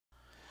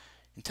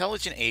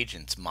Intelligent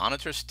agents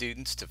monitor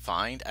students to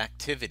find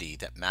activity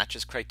that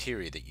matches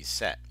criteria that you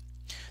set.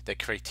 The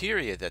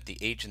criteria that the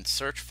agents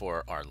search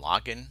for are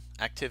login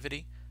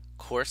activity,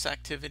 course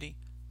activity,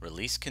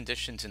 release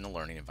conditions in the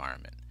learning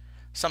environment.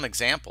 Some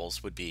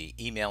examples would be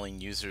emailing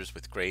users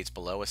with grades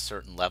below a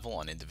certain level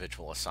on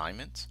individual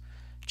assignments,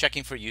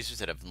 checking for users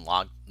that have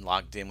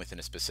logged in within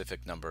a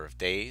specific number of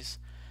days,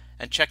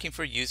 and checking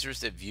for users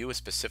that view a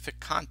specific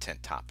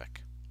content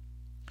topic.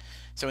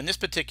 So in this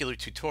particular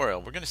tutorial,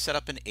 we're going to set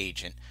up an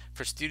agent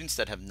for students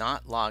that have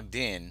not logged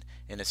in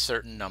a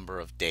certain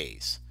number of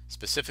days,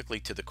 specifically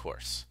to the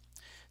course.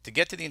 To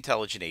get to the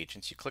intelligent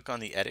agents, you click on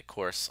the Edit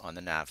Course on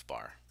the nav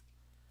bar.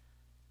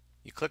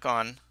 You click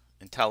on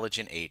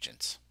Intelligent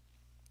Agents.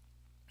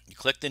 You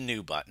click the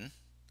New button,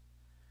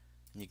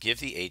 and you give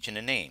the agent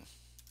a name.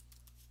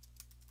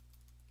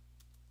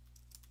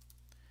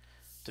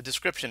 The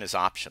description is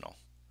optional.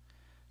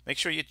 Make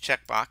sure you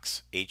check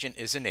box Agent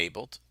is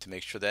enabled to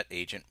make sure that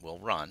agent will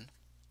run.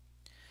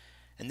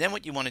 And then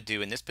what you want to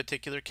do in this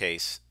particular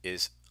case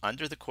is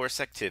under the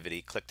course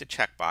activity, click the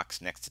checkbox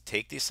next to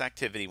take this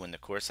activity when the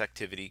course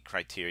activity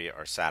criteria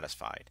are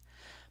satisfied.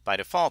 By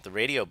default, the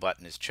radio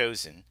button is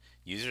chosen.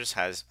 Users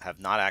have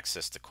not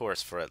accessed the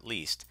course for at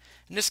least,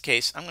 in this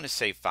case, I'm going to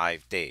say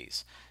 5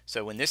 days.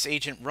 So when this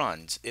agent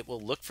runs, it will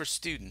look for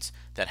students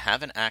that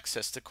haven't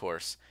accessed the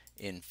course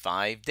in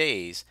 5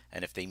 days,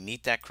 and if they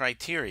meet that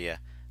criteria,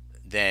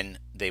 then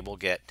they will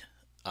get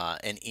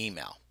an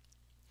email.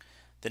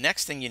 The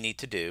next thing you need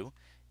to do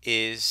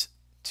is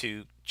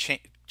to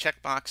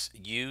checkbox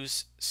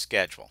Use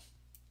Schedule.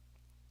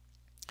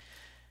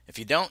 If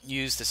you don't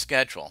use the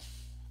schedule,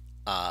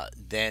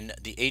 then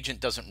the agent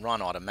doesn't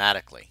run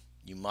automatically.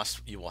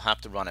 You will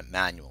have to run it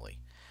manually.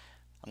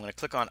 I'm going to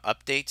click on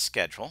Update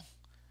Schedule.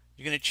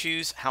 You're going to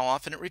choose how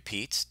often it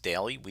repeats,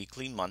 daily,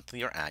 weekly,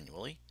 monthly, or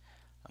annually.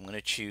 I'm going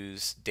to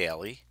choose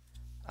daily.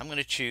 I'm going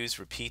to choose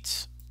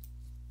repeats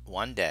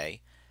 1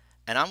 day.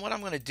 And what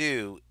I'm going to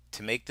do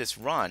to make this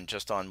run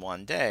just on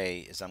 1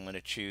 day is I'm going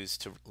to choose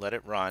to let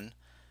it run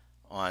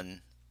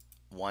on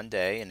 1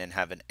 day and then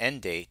have an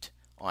end date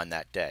on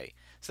that day.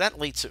 So that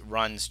lets it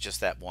runs just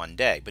that 1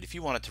 day. But if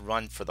you want it to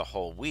run for the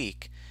whole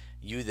week,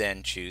 you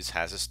then choose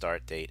has a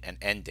start date and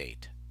end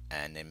date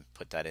and then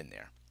put that in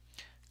there.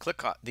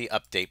 Click on the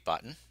Update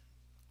button,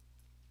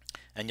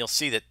 and you'll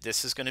see that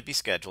this is going to be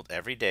scheduled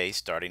every day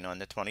starting on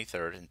the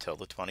 23rd until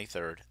the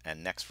 23rd,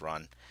 and next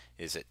run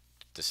is at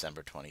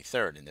December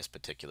 23rd in this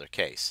particular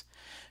case.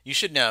 You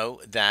should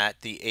know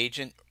that the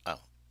agent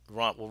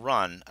will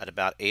run at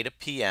about 8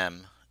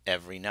 p.m.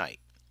 every night.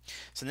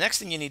 So the next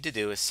thing you need to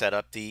do is set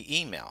up the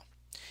email.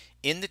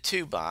 In the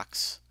To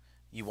box,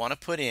 you want to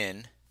put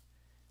in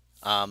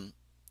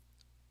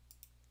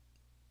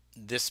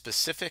this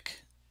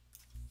specific,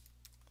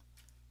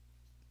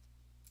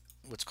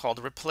 what's called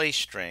a replace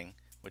string,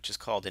 which is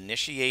called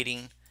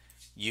initiating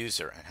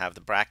user, and have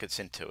the brackets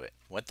into it.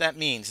 What that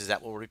means is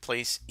that we'll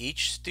replace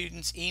each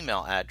student's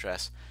email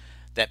address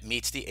that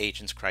meets the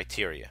agent's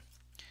criteria.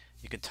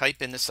 You can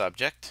type in the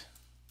subject,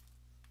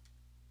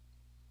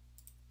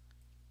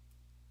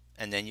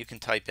 and then you can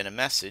type in a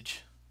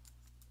message.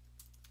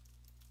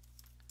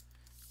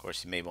 Of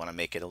course, you may want to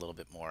make it a little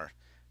bit more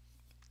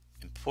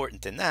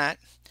important than that,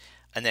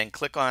 and then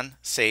click on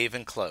Save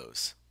and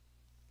Close.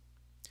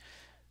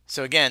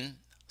 So again,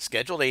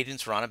 scheduled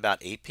agents run about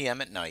 8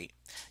 p.m. at night.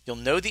 You'll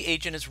know the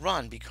agent is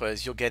run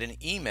because you'll get an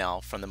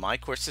email from the My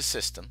Courses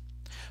system,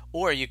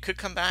 or you could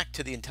come back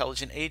to the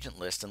intelligent agent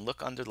list and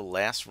look under the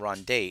last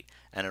run date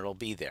and it'll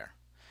be there.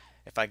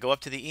 If I go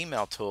up to the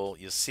email tool,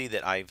 you'll see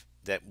that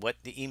what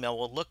the email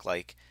will look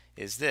like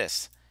is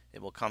this.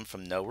 It will come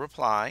from no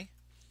reply,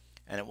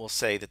 and it will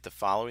say that the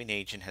following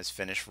agent has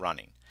finished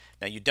running.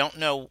 Now you don't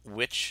know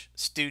which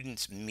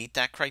students meet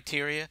that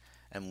criteria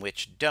and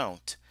which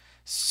don't,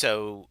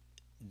 so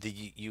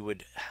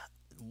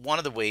one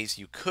of the ways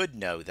you could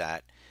know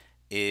that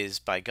is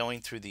by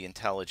going through the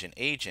intelligent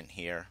agent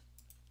here,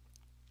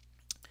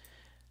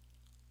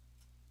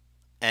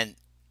 and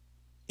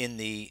in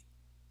the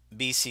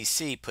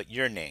BCC put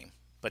your name.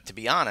 But to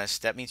be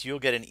honest, that means you'll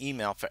get an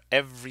email for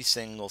every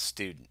single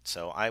student.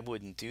 So I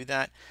wouldn't do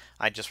that.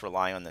 I just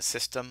rely on the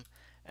system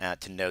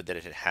to know that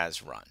it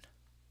has run.